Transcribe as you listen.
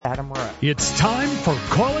Adam Rutt. It's time for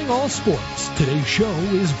Calling All Sports. Today's show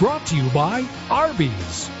is brought to you by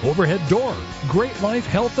Arby's, Overhead Door, Great Life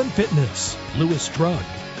Health and Fitness, Lewis Drug,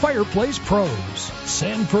 Fireplace Pros,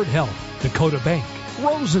 Sanford Health, Dakota Bank,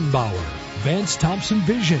 Rosenbauer, Vance Thompson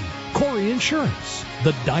Vision, Corey Insurance,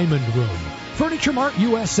 The Diamond Room, Furniture Mart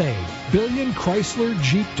USA, Billion Chrysler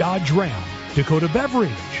Jeep Dodge Ram, Dakota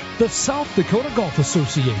Beverage, the South Dakota Golf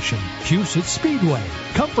Association, Puget Speedway,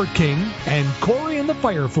 Comfort King, and Corey and the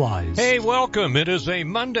Fireflies. Hey, welcome. It is a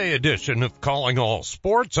Monday edition of Calling All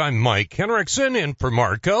Sports. I'm Mike Henriksen in for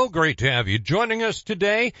Marco. Great to have you joining us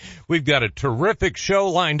today. We've got a terrific show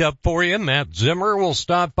lined up for you. Matt Zimmer will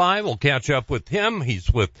stop by. We'll catch up with him.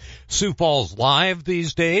 He's with Sioux Falls Live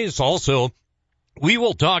these days. Also, we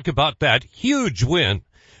will talk about that huge win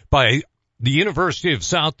by the University of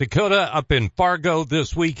South Dakota up in Fargo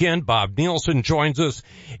this weekend. Bob Nielsen joins us.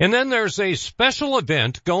 And then there's a special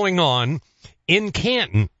event going on in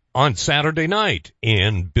Canton on Saturday night,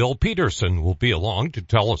 and Bill Peterson will be along to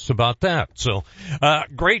tell us about that. So,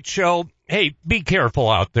 great show. Hey, be careful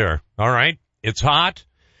out there, all right? It's hot.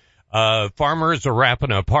 Farmers are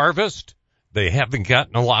wrapping up harvest. They haven't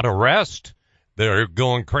gotten a lot of rest. They're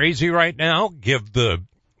going crazy right now. Give the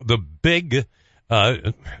big,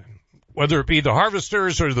 whether it be the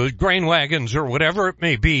harvesters or the grain wagons or whatever it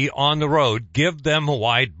may be on the road, give them a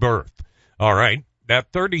wide berth. All right?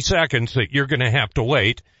 That 30 seconds that you're going to have to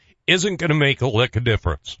wait isn't going to make a lick of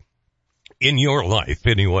difference in your life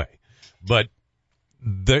anyway. But,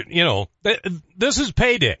 this is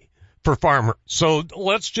payday for farmers. So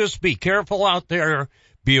let's just be careful out there,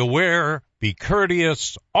 be aware, be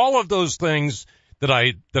courteous, all of those things that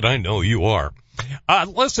I know you are.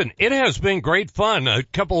 Listen, it has been great fun. A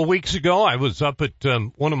couple of weeks ago, I was up at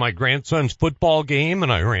one of my grandson's football game,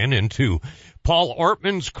 and I ran into Paul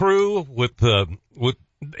Ortman's crew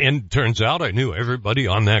and turns out I knew everybody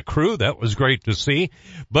on that crew. That was great to see.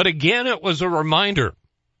 But again, it was a reminder.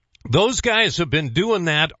 Those guys have been doing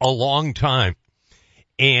that a long time,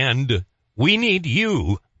 and we need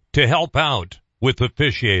you to help out with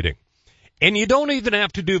officiating. And you don't even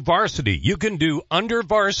have to do varsity. You can do under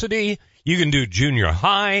varsity. You can do junior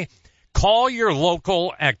high. Call your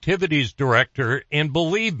local activities director, and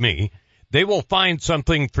believe me, they will find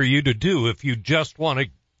something for you to do if you just want to,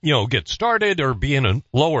 get started or be in a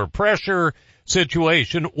lower pressure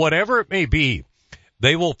situation, whatever it may be.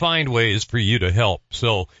 They will find ways for you to help.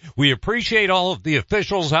 So we appreciate all of the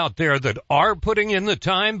officials out there that are putting in the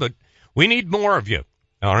time, but we need more of you.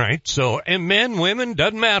 All right. So, and men, women,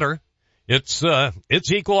 doesn't matter. It's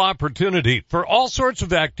equal opportunity for all sorts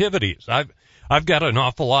of activities. I've got an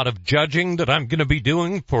awful lot of judging that I'm going to be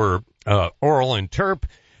doing for, oral interp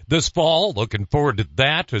this fall. Looking forward to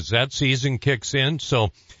that as that season kicks in.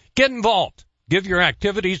 So get involved. Give your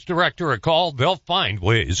activities director a call. They'll find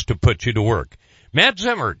ways to put you to work. Matt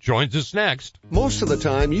Zimmer joins us next. Most of the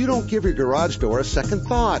time, you don't give your garage door a second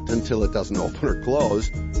thought until it doesn't open or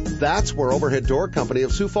close. That's where Overhead Door Company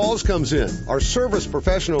of Sioux Falls comes in. Our service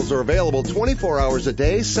professionals are available 24 hours a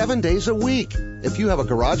day, 7 days a week. If you have a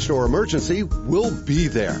garage door emergency, we'll be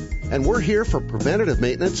there. And we're here for preventative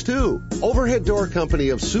maintenance, too. Overhead Door Company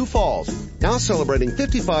of Sioux Falls, now celebrating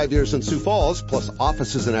 55 years in Sioux Falls, plus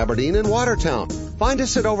offices in Aberdeen and Watertown. Find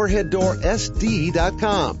us at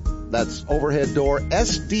overheaddoorsd.com. That's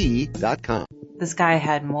overheaddoorsd.com. This guy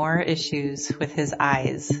had more issues with his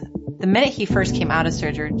eyes. The minute he first came out of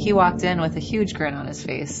surgery, he walked in with a huge grin on his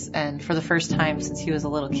face, and for the first time since he was a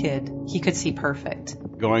little kid, he could see perfect.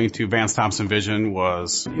 Going to Vance Thompson Vision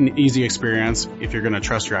was an easy experience. If you're going to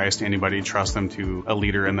trust your eyes to anybody, trust them to a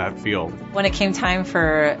leader in that field. When it came time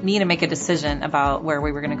for me to make a decision about where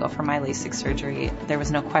we were going to go for my LASIK surgery, there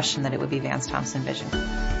was no question that it would be Vance Thompson Vision.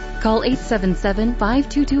 Call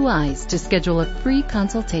 877-522-EYES to schedule a free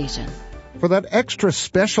consultation. For that extra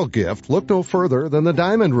special gift, look no further than the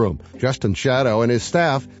Diamond Room. Justin Shadow and his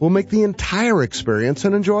staff will make the entire experience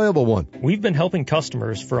an enjoyable one. We've been helping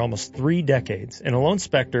customers for almost 3 decades, and Alone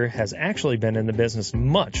Spectre has actually been in the business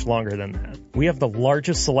much longer than that. We have the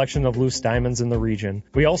largest selection of loose diamonds in the region.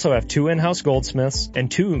 We also have 2 in-house goldsmiths and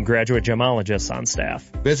 2 graduate gemologists on staff.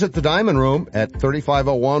 Visit the Diamond Room at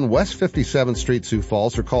 3501 West 57th Street, Sioux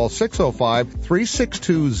Falls, or call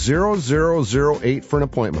 605-362-0008 for an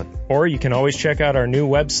appointment. Or you can can always check out our new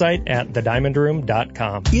website at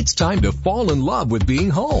thediamondroom.com. It's time to fall in love with being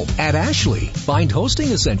home at Ashley. Find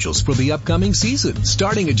hosting essentials for the upcoming season,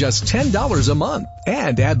 starting at just $10 a month.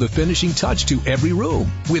 And add the finishing touch to every room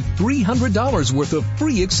with $300 worth of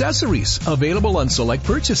free accessories available on select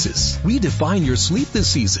purchases. Redefine your sleep this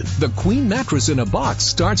season. The Queen mattress in a box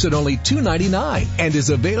starts at only $2.99 and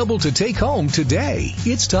is available to take home today.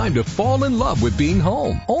 It's time to fall in love with being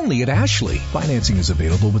home. Only at Ashley. Financing is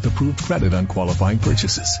available with approved credit on qualifying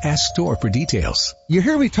purchases. Ask store for details. You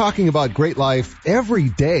hear me talking about Great Life every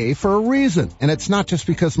day for a reason, and it's not just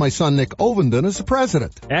because my son Nick Ovenden is the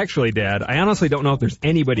president. Actually, Dad, I honestly don't know if there's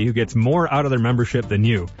anybody who gets more out of their membership than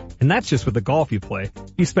you. And that's just with the golf you play.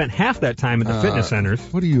 You spent half that time at the fitness centers.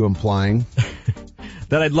 What are you implying?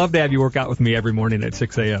 That I'd love to have you work out with me every morning at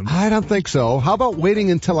 6 a.m. I don't think so. How about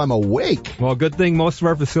waiting until I'm awake? Well, good thing most of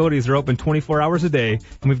our facilities are open 24 hours a day,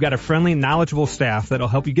 and we've got a friendly, knowledgeable staff that'll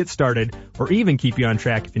help you get started or even keep you on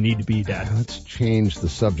track if you need to be, Dad. Let's change the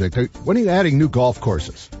subject. When are you adding new golf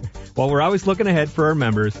courses? Well, we're always looking ahead for our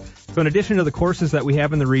members. So in addition to the courses that we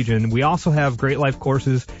have in the region, we also have Great Life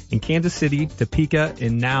courses in Kansas City, Topeka,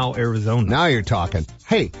 and now Arizona. Now you're talking.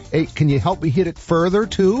 Hey, can you help me hit it further,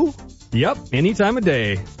 too? Yep, any time of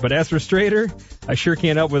day. But as for straighter, I sure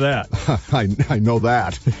can't help with that. I know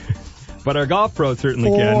that. But our golf pros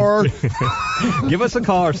certainly can. Give us a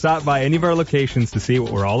call or stop by any of our locations to see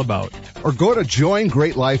what we're all about. Or go to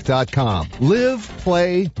joingreatlife.com. Live,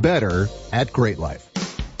 play better at Great Life.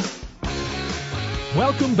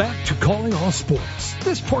 Welcome back to Calling All Sports.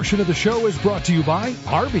 This portion of the show is brought to you by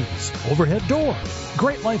Arby's, Overhead Door,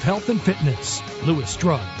 Great Life Health and Fitness, Lewis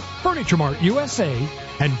Drug, Furniture Mart USA,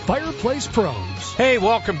 and Fireplace Pros. Hey,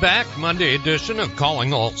 welcome back. Monday edition of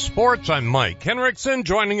Calling All Sports. I'm Mike Henriksen.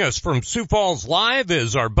 Joining us from Sioux Falls Live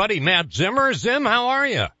is our buddy Matt Zimmer. Zim, how are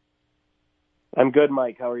you? I'm good,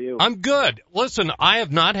 Mike. How are you? I'm good. Listen, I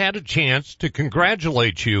have not had a chance to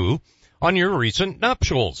congratulate you on your recent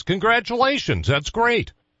nuptials. Congratulations. That's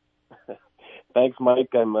great. Thanks, Mike.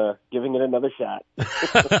 I'm giving it another shot.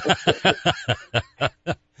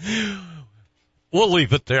 We'll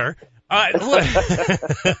leave it there.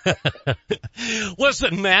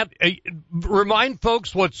 Listen, Matt, remind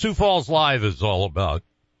folks what Sioux Falls Live is all about.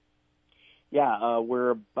 Yeah,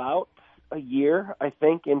 we're about a year, I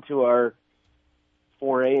think, into our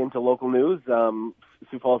foray into local news.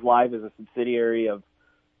 Sioux Falls Live is a subsidiary of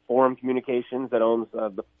Forum Communications that owns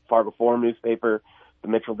the Fargo Forum newspaper, the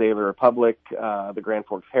Mitchell Daily Republic, the Grand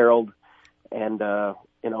Forks Herald, and are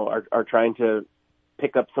trying to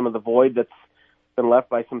pick up some of the void that's been left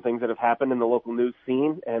by some things that have happened in the local news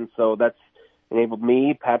scene. And so that's enabled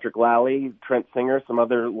me, Patrick Lally, Trent Singer, some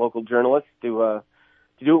other local journalists to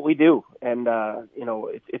do what we do. And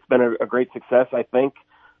it's been a great success, I think,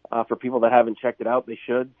 for people that haven't checked it out. They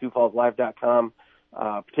should. SiouxFallsLive.com,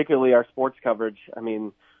 particularly our sports coverage. I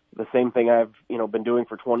mean, the same thing I've been doing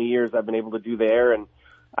for 20 years, I've been able to do there, and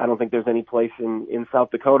I don't think there's any place in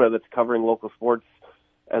South Dakota that's covering local sports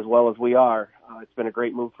as well as we are. It's been a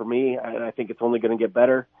great move for me, and I think it's only going to get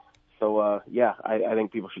better. So, I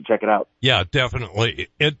think people should check it out. Yeah, definitely.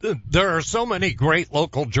 There are so many great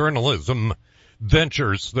local journalism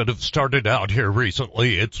ventures that have started out here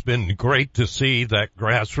recently. It's been great to see that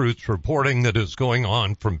grassroots reporting that is going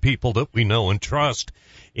on from people that we know and trust.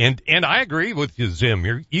 And I agree with you,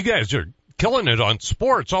 Zim. You guys are killing it on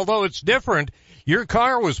sports, although it's different. Your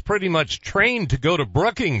car was pretty much trained to go to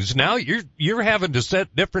Brookings. Now you're having to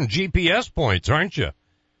set different GPS points, aren't you?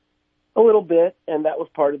 A little bit, and that was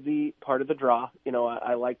part of the draw.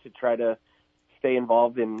 I like to try to stay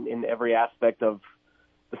involved in every aspect of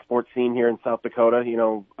the sports scene here in South Dakota.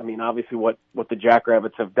 Obviously what the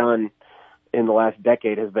Jackrabbits have done in the last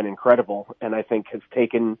decade has been incredible, and I think has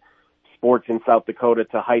taken sports in South Dakota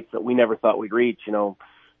to heights that we never thought we'd reach.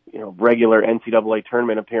 Regular NCAA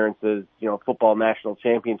tournament appearances, football national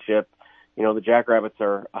championship. The Jackrabbits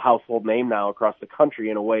are a household name now across the country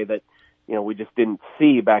in a way that, we just didn't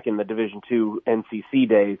see back in the Division II NCC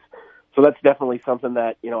days. So that's definitely something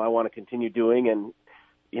that, I want to continue doing and,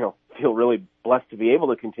 feel really blessed to be able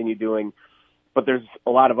to continue doing. But there's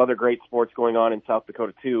a lot of other great sports going on in South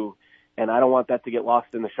Dakota too. And I don't want that to get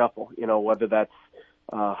lost in the shuffle, whether that's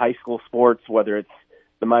high school sports, whether it's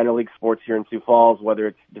the minor league sports here in Sioux Falls, whether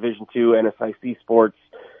it's Division II, NSIC sports,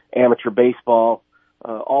 amateur baseball,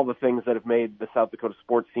 all the things that have made the South Dakota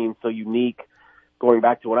sports scene so unique, going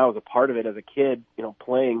back to when I was a part of it as a kid,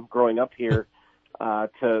 playing, growing up here,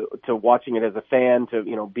 to watching it as a fan,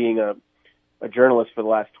 to, being a journalist for the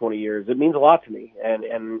last 20 years. It means a lot to me. And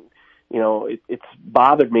it's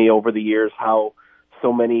bothered me over the years how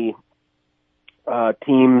so many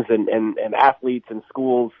teams and athletes and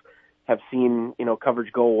schools have seen,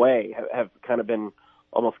 coverage go away, have kind of been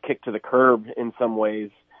almost kicked to the curb in some ways.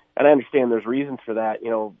 And I understand there's reasons for that.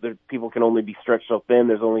 People can only be stretched so thin.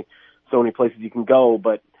 There's only so many places you can go.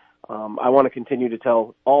 But I want to continue to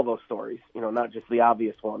tell all those stories, not just the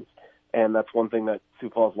obvious ones. And that's one thing that Sioux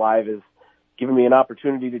Falls Live is giving me an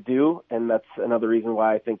opportunity to do. And that's another reason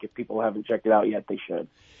why I think if people haven't checked it out yet, they should.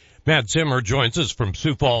 Matt Zimmer joins us from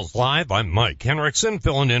Sioux Falls Live. I'm Mike Henriksen,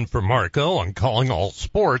 filling in for Marco on Calling All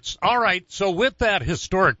Sports. All right, so with that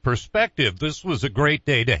historic perspective, this was a great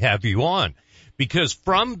day to have you on. Because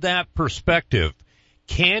from that perspective,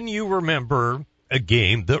 can you remember a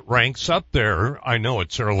game that ranks up there? I know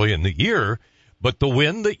it's early in the year, but the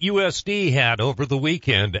win that USD had over the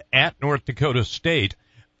weekend at North Dakota State,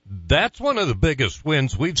 that's one of the biggest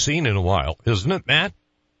wins we've seen in a while, isn't it, Matt?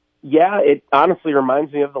 Yeah, it honestly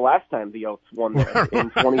reminds me of the last time the Oats won there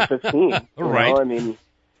in 2015. Right. I mean,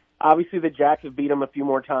 obviously the Jacks have beat them a few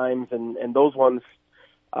more times, and those ones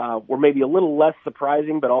were maybe a little less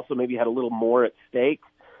surprising, but also maybe had a little more at stake.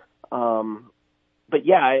 But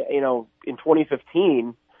yeah, in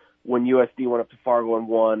 2015, when USD went up to Fargo and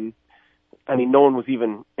won, I mean, no one was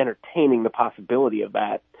even entertaining the possibility of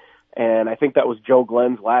that. And I think that was Joe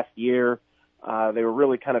Glenn's last year. They were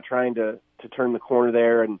really kind of trying to turn the corner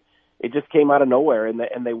there, and it just came out of nowhere.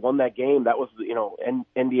 And they won that game. That was,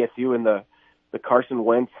 NDSU in the Carson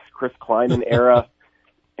Wentz, Chris Kleiman era.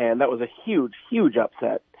 And that was a huge, huge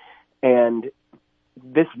upset. And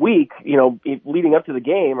this week, leading up to the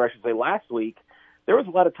game, or I should say last week, there was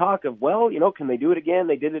a lot of talk of, can they do it again?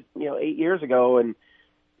 They did it, 8 years ago. And,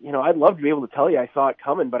 I'd love to be able to tell you I saw it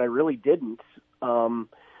coming, but I really didn't.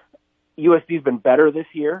 USD's been better this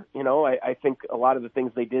year. I think a lot of the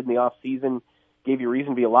things they did in the off season gave you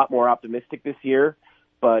reason to be a lot more optimistic this year.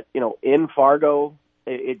 But, in Fargo,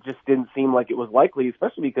 it just didn't seem like it was likely,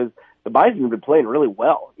 especially because the Bison have been playing really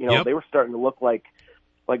well. Yep. They were starting to look like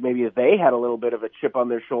maybe they had a little bit of a chip on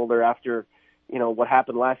their shoulder after, what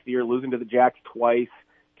happened last year, losing to the Jacks twice,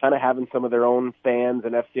 kind of having some of their own fans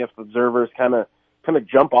and FCS observers kind of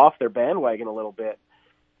jump off their bandwagon a little bit.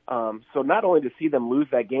 So not only to see them lose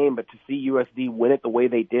that game, but to see USD win it the way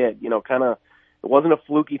they did, it wasn't a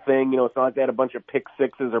fluky thing. It's not like they had a bunch of pick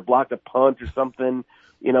sixes or blocked a punt or something,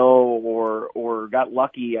 or got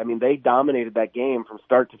lucky. I mean, they dominated that game from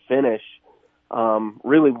start to finish.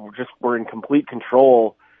 Really just were in complete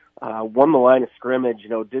control, won the line of scrimmage,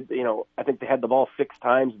 I think they had the ball 6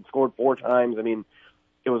 times and scored 4 times. I mean,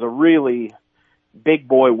 it was a really big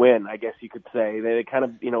boy win, I guess you could say. They kind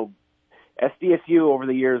of, SDSU over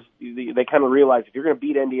the years, they kind of realized if you're going to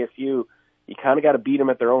beat NDSU, you kind of got to beat them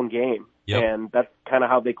at their own game. Yep. And that's kind of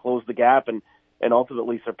how they closed the gap and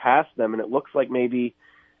ultimately surpassed them. And it looks like maybe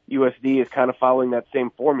USD is kind of following that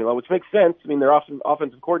same formula, which makes sense. I mean, their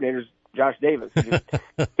offensive coordinator's Josh Davis, who just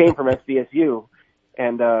came from SDSU.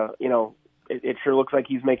 And, it sure looks like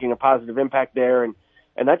he's making a positive impact there. And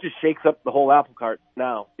that just shakes up the whole apple cart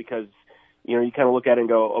now because, you kind of look at it and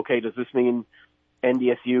go, okay, does this mean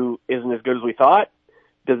NDSU isn't as good as we thought?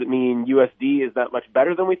 Does it mean USD is that much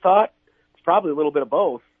better than we thought? It's probably a little bit of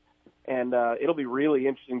both. And it'll be really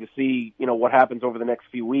interesting to see, what happens over the next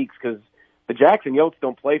few weeks because the Jacks and Yotes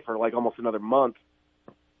don't play for like almost another month.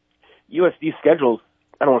 USD schedule's,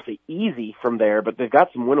 I don't want to say easy from there, but they've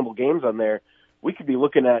got some winnable games on there. We could be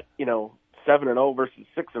looking at, 7-0 versus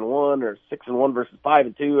 6-1 or 6-1 versus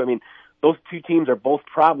 5-2. I mean, those two teams are both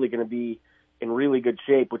probably going to be in really good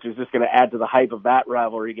shape, which is just going to add to the hype of that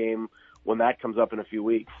rivalry game when that comes up in a few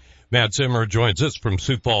weeks. Matt Zimmer joins us from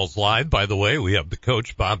Sioux Falls Live. By the way, we have the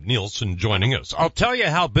coach, Bob Nielsen, joining us. I'll tell you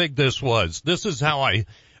how big this was. This is how I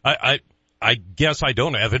guess I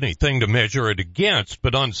don't have anything to measure it against,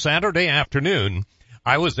 but on Saturday afternoon,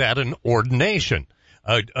 I was at an ordination.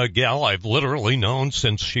 A gal I've literally known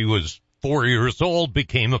since she was 4 years old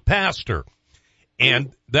became a pastor.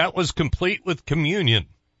 And that was complete with communion.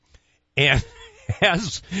 And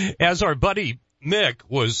as our buddy Mick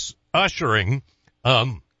was ushering,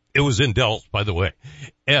 it was in Dells, by the way.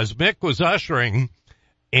 As Mick was ushering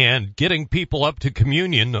and getting people up to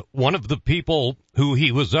communion, one of the people who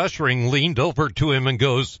he was ushering leaned over to him and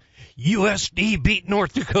goes, USD beat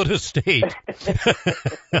North Dakota State.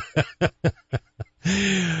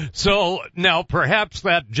 So now perhaps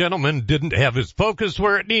that gentleman didn't have his focus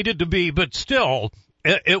where it needed to be, but still,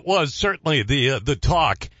 it was certainly the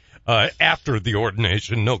talk after the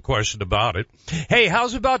ordination, no question about it. Hey,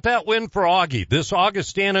 how's about that win for Augie? This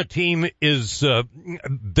Augustana team is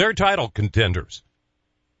they're title contenders.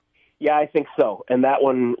 Yeah, I think so. And that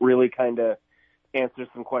one really kind of answers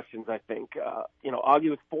some questions, I think. Augie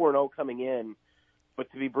was 4-0 coming in,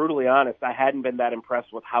 but to be brutally honest, I hadn't been that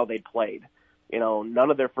impressed with how they played.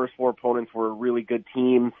 None of their first 4 opponents were really good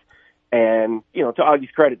teams. And, to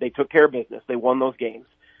Augie's credit, they took care of business. They won those games.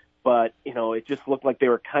 But, it just looked like they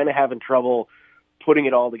were kind of having trouble putting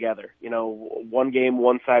it all together. One game,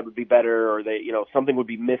 one side would be better, or something would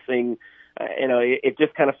be missing. It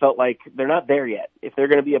just kind of felt like they're not there yet. If they're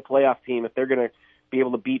going to be a playoff team, if they're going to be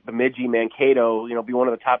able to beat Bemidji, Mankato, be one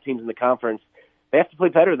of the top teams in the conference, they have to play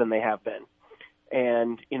better than they have been.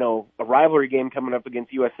 And, a rivalry game coming up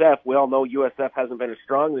against USF, we all know USF hasn't been as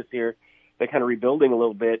strong this year. They're kind of rebuilding a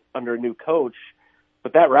little bit under a new coach.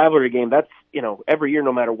 But that rivalry game, that's, every year,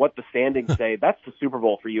 no matter what the standings say, that's the Super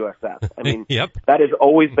Bowl for USF. I mean, Yep. That has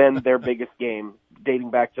always been their biggest game, dating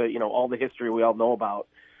back to, all the history we all know about.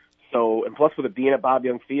 So, and plus with it being at Bob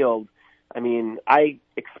Young Field, I mean, I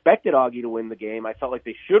expected Augie to win the game. I felt like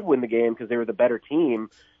they should win the game because they were the better team.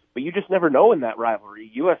 But you just never know in that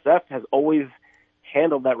rivalry. USF has always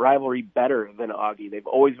handled that rivalry better than Augie. They've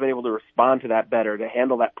always been able to respond to that better, to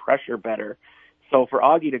handle that pressure better. So for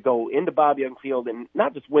Augie to go into Bob Young Field and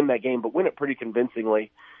not just win that game, but win it pretty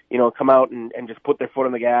convincingly, come out and just put their foot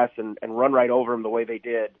on the gas and run right over them the way they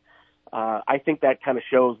did, I think that kind of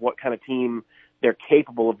shows what kind of team they're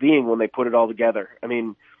capable of being when they put it all together. I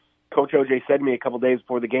mean, Coach OJ said to me a couple days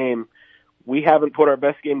before the game, we haven't put our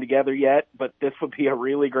best game together yet, but this would be a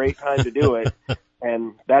really great time to do it.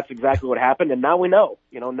 And that's exactly what happened. And now we know,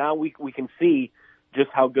 now we can see just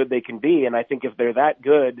how good they can be. And I think if they're that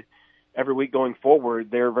good every week going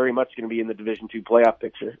forward, they're very much going to be in the Division II playoff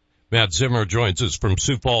picture. Matt Zimmer joins us from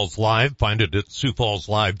Sioux Falls Live. Find it at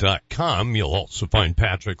SiouxFallsLive.com. You'll also find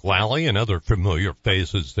Patrick Lally and other familiar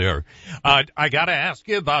faces there. I got to ask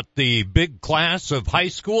you about the big class of high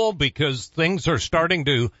school because things are starting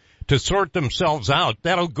to sort themselves out.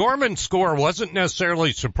 That O'Gorman score wasn't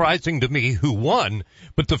necessarily surprising to me who won,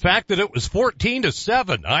 but the fact that it was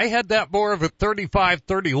 14-7, I had that more of a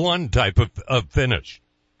 35-31 type of finish.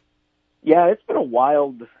 Yeah, it's been a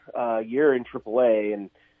wild year in AAA, and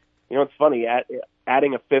it's funny,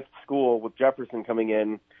 adding a fifth school with Jefferson coming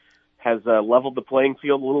in has leveled the playing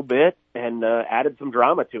field a little bit and added some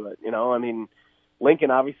drama to it. I mean,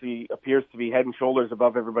 Lincoln obviously appears to be head and shoulders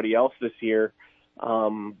above everybody else this year,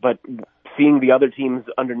 but seeing the other teams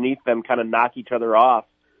underneath them kind of knock each other off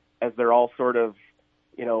as they're all sort of,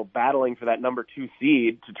 battling for that number 2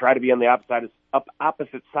 seed to try to be on the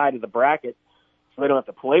opposite side of the bracket so they don't have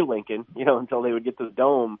to play Lincoln, until they would get to the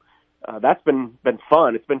Dome. That's been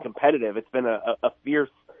fun. It's been competitive. It's been a fierce,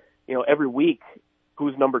 every week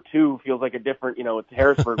who's number 2 feels like a different, it's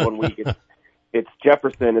Harrisburg one week. It's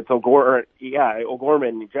Jefferson. It's O'Gorman,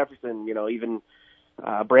 Jefferson, even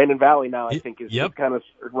Brandon Valley now I think is kind of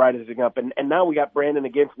rising up. And now we got Brandon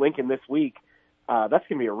against Lincoln this week. That's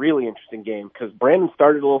going to be a really interesting game because Brandon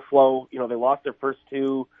started a little slow. They lost their first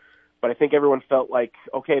 2, but I think everyone felt like,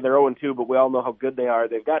 okay, they're 0-2, but we all know how good they are.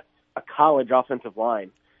 They've got a college offensive line.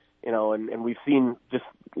 And we've seen just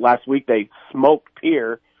last week they smoked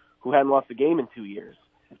Pierre, who hadn't lost a game in 2 years.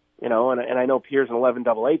 And I know Pierre's an 11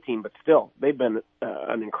 AA team, but still, they've been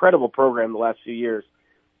an incredible program the last few years.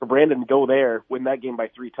 For Brandon to go there, win that game by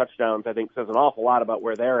 3 touchdowns, I think says an awful lot about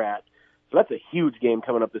where they're at. So that's a huge game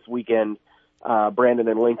coming up this weekend, Brandon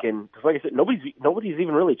and Lincoln. Because like I said, nobody's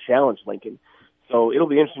even really challenged Lincoln. So it'll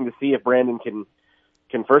be interesting to see if Brandon can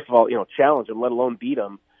first of all, challenge them, let alone beat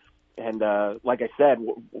them. And like I said,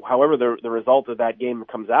 however the result of that game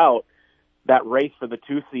comes out, that race for the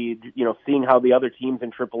 2 seed, seeing how the other teams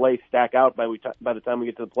in AAA stack out by the time we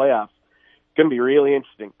get to the playoffs, it's going to be really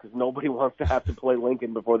interesting because nobody wants to have to play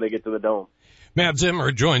Lincoln before they get to the Dome. Matt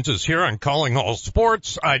Zimmer joins us here on Calling All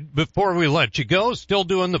Sports. Before we let you go, still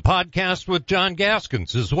doing the podcast with John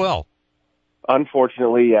Gaskins as well.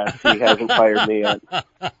 Unfortunately, yes. He hasn't fired me yet.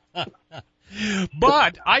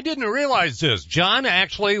 But I didn't realize this. John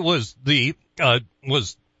actually was what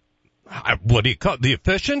do you call it? The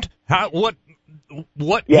officiant? What?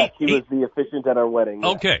 Yes, he was the officiant at our wedding.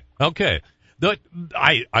 Yeah. Okay.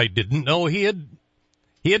 I didn't know he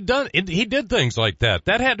did things like that.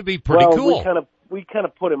 That had to be pretty cool. We kind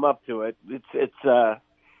of put him up to it.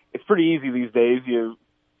 It's pretty easy these days. You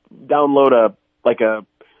download a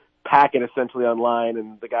packet essentially online,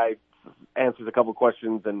 and the guy answers a couple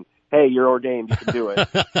questions, and hey, you're ordained, you can do it.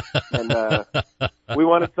 And we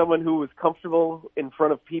wanted someone who was comfortable in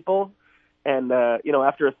front of people. And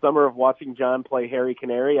after a summer of watching John play Harry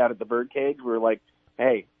Canary out at the birdcage, we were like,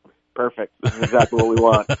 hey, perfect. This is exactly what we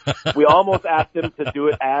want. We almost asked him to do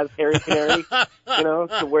it as Harry Canary,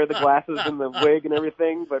 to wear the glasses and the wig and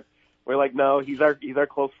everything, but we're like, no, he's our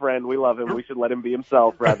close friend. We love him. We should let him be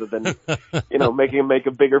himself rather than, making him make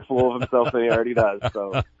a bigger fool of himself than he already does.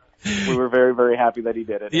 So we were very, very happy that he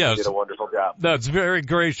did it. Yes. He did a wonderful job. That's very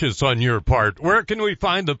gracious on your part. Where can we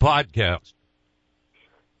find the podcast?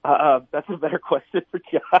 That's a better question for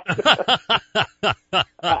John.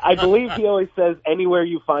 I believe he always says anywhere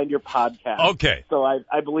you find your podcast. Okay. So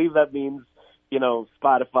I believe that means,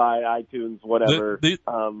 Spotify, iTunes, whatever. The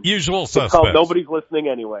usual it's suspects. called Nobody's Listening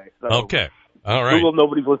Anyway. So Okay. All right. Google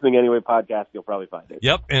Nobody's Listening Anyway podcast. You'll probably find it.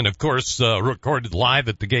 Yep. And of course, recorded live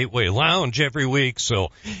at the Gateway Lounge every week.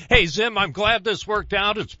 So, hey, Zim, I'm glad this worked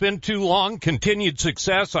out. It's been too long. Continued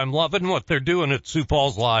success. I'm loving what they're doing at Sioux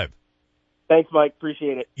Falls Live. Thanks, Mike.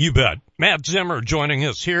 Appreciate it. You bet. Matt Zimmer joining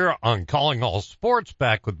us here on Calling All Sports.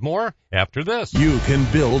 Back with more after this. You can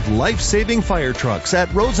build life-saving fire trucks at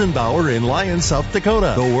Rosenbauer in Lyon, South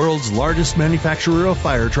Dakota. The world's largest manufacturer of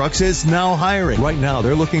fire trucks is now hiring. Right now,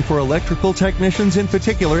 they're looking for electrical technicians in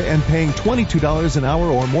particular and paying $22 an hour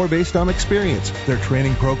or more based on experience. Their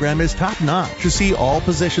training program is top-notch. To see all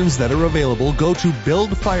positions that are available, go to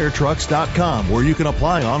buildfiretrucks.com where you can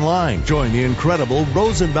apply online. Join the incredible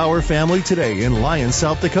Rosenbauer family today in Lyon,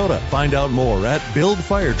 South Dakota. Find out more at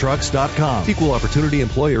buildfiretrucks.com. Equal opportunity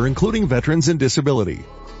employer, including veterans and disability.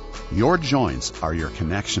 Your joints are your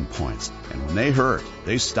connection points, and when they hurt,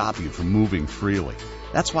 they stop you from moving freely.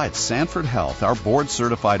 That's why at Sanford Health, our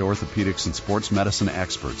board-certified orthopedics and sports medicine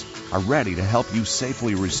experts are ready to help you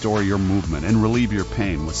safely restore your movement and relieve your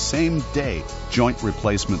pain with same-day joint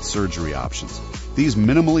replacement surgery options. These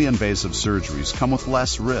minimally invasive surgeries come with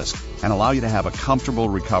less risk and allow you to have a comfortable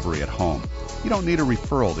recovery at home. You don't need a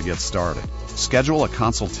referral to get started. Schedule a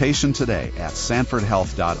consultation today at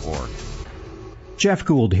sanfordhealth.org. Jeff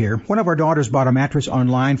Gould here. One of our daughters bought a mattress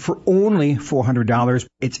online for only $400.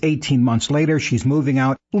 It's 18 months later. She's moving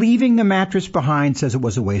out. Leaving the mattress behind, says it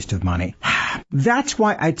was a waste of money. That's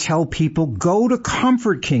why I tell people, go to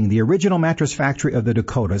Comfort King, the original mattress factory of the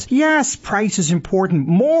Dakotas. Yes, price is important.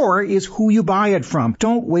 More is who you buy it from.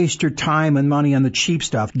 Don't waste your time and money on the cheap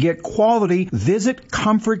stuff. Get quality. Visit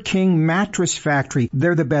Comfort King Mattress Factory.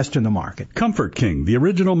 They're the best in the market. Comfort King, the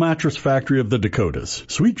original mattress factory of the Dakotas.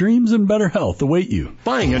 Sweet dreams and better health await you.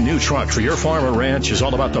 Buying a new truck for your farm or ranch is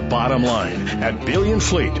all about the bottom line. At Billion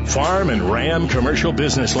Fleet, Farm and Ram Commercial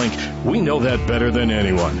Business Link, we know that better than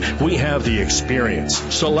anyone. We have the experience,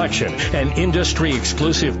 selection, and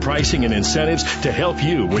industry-exclusive pricing and incentives to help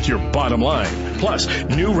you with your bottom line. Plus,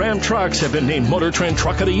 new Ram trucks have been named Motor Trend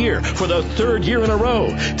Truck of the Year for the third year in a row.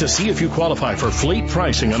 To see if you qualify for fleet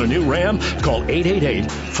pricing on a new Ram, call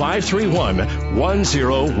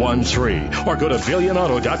 888-531-1013 or go to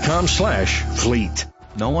billionauto.com/fleet.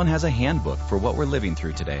 No one has a handbook for what we're living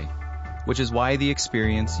through today, which is why the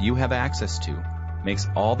experience you have access to makes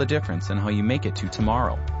all the difference in how you make it to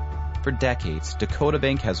tomorrow. For decades, Dakota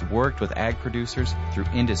Bank has worked with ag producers through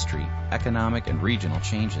industry, economic, and regional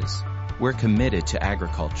changes. We're committed to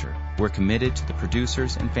agriculture. We're committed to the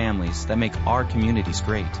producers and families that make our communities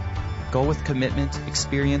great. Go with commitment,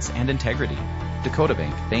 experience, and integrity. Dakota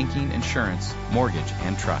Bank, banking, insurance, mortgage,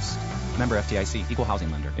 and trust. Member FDIC, equal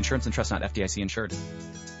housing lender. Insurance and trust not FDIC insured.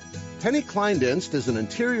 Penny Kleindienst is an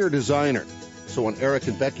interior designer. So when Eric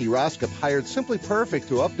and Becky Roskop hired Simply Perfect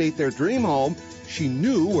to update their dream home, she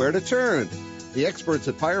knew where to turn. The experts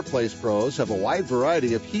at Fireplace Pros have a wide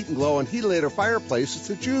variety of heat and glow and Heatilator fireplaces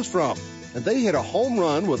to choose from. And they hit a home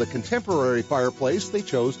run with a contemporary fireplace they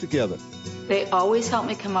chose together. They always help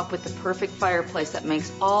me come up with the perfect fireplace that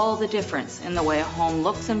makes all the difference in the way a home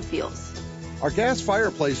looks and feels. Our gas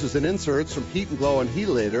fireplaces and inserts from Heat and Glow and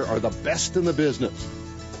Heatilator are the best in the business.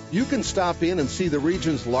 You can stop in and see the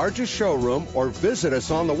region's largest showroom or visit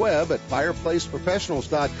us on the web at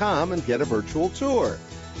fireplaceprofessionals.com and get a virtual tour.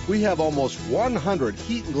 We have almost 100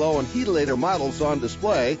 Heat and Glow and Heatilator models on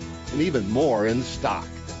display and even more in stock.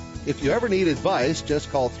 If you ever need advice,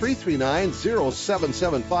 just call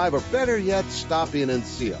 339-0775 or better yet, stop in and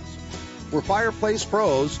see us. We're Fireplace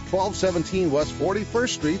Pros, 1217 West 41st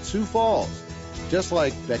Street, Sioux Falls. Just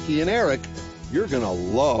like Becky and Eric, you're going to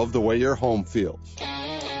love the way your home feels.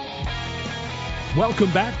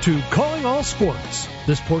 Welcome back to Calling All Sports.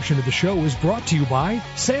 This portion of the show is brought to you by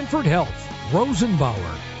Sanford Health,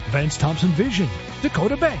 Rosenbauer, Vance Thompson Vision,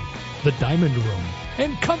 Dakota Bank, The Diamond Room,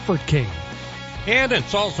 and Comfort King. And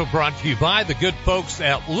it's also brought to you by the good folks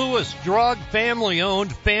at Lewis Drug,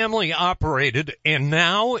 family-owned, family-operated, and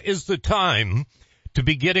now is the time to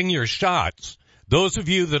be getting your shots. Those of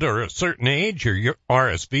you that are a certain age, your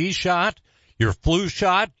RSV shot, your flu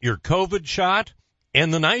shot, your COVID shot,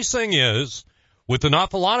 and the nice thing is, with an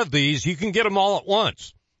awful lot of these, you can get them all at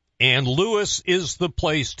once. And Lewis is the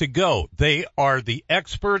place to go. They are the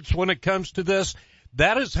experts when it comes to this.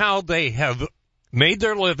 That is how they have made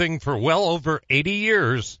their living for well over 80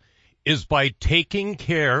 years, is by taking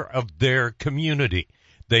care of their community.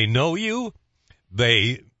 They know you.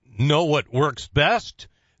 They know what works best.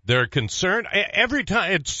 They're concerned. Every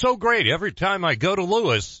time, it's so great. Every time I go to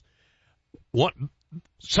Lewis,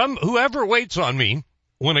 whoever waits on me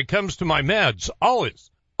when it comes to my meds always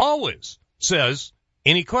says,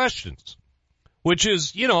 any questions? Which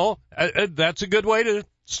is, that's a good way to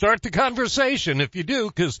start the conversation if you do,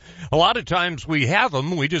 because a lot of times we have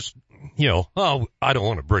them, we just, oh, I don't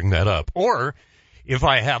want to bring that up. Or if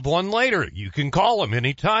I have one later, you can call them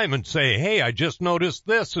anytime and say, hey, I just noticed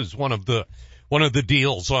this is one of the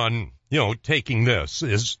deals on, taking this.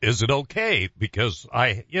 Is it okay? Because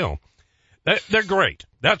they're great.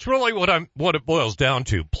 That's really what it boils down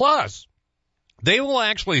to. Plus, they will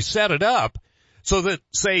actually set it up so that,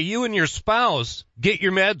 say, you and your spouse get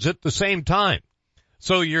your meds at the same time.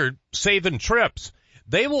 So you're saving trips.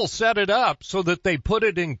 They will set it up so that they put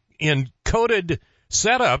it in coded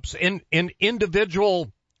setups in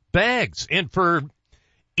individual bags. And for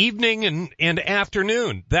evening and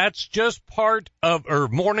afternoon, that's just part of, or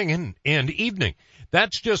morning and evening,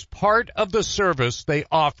 that's just part of the service they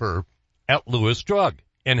offer at Lewis Drug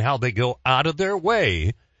and how they go out of their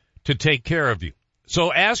way to take care of you.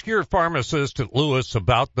 So ask your pharmacist at Lewis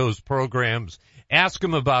about those programs. Ask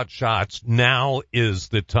them about shots. Now is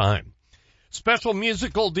the time. Special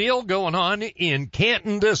musical deal going on in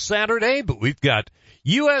Canton this Saturday, but we've got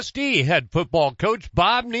USD head football coach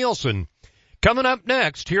Bob Nielsen coming up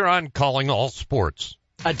next here on Calling All Sports.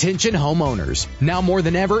 Attention homeowners. Now more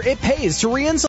than ever, it pays to reinsulate.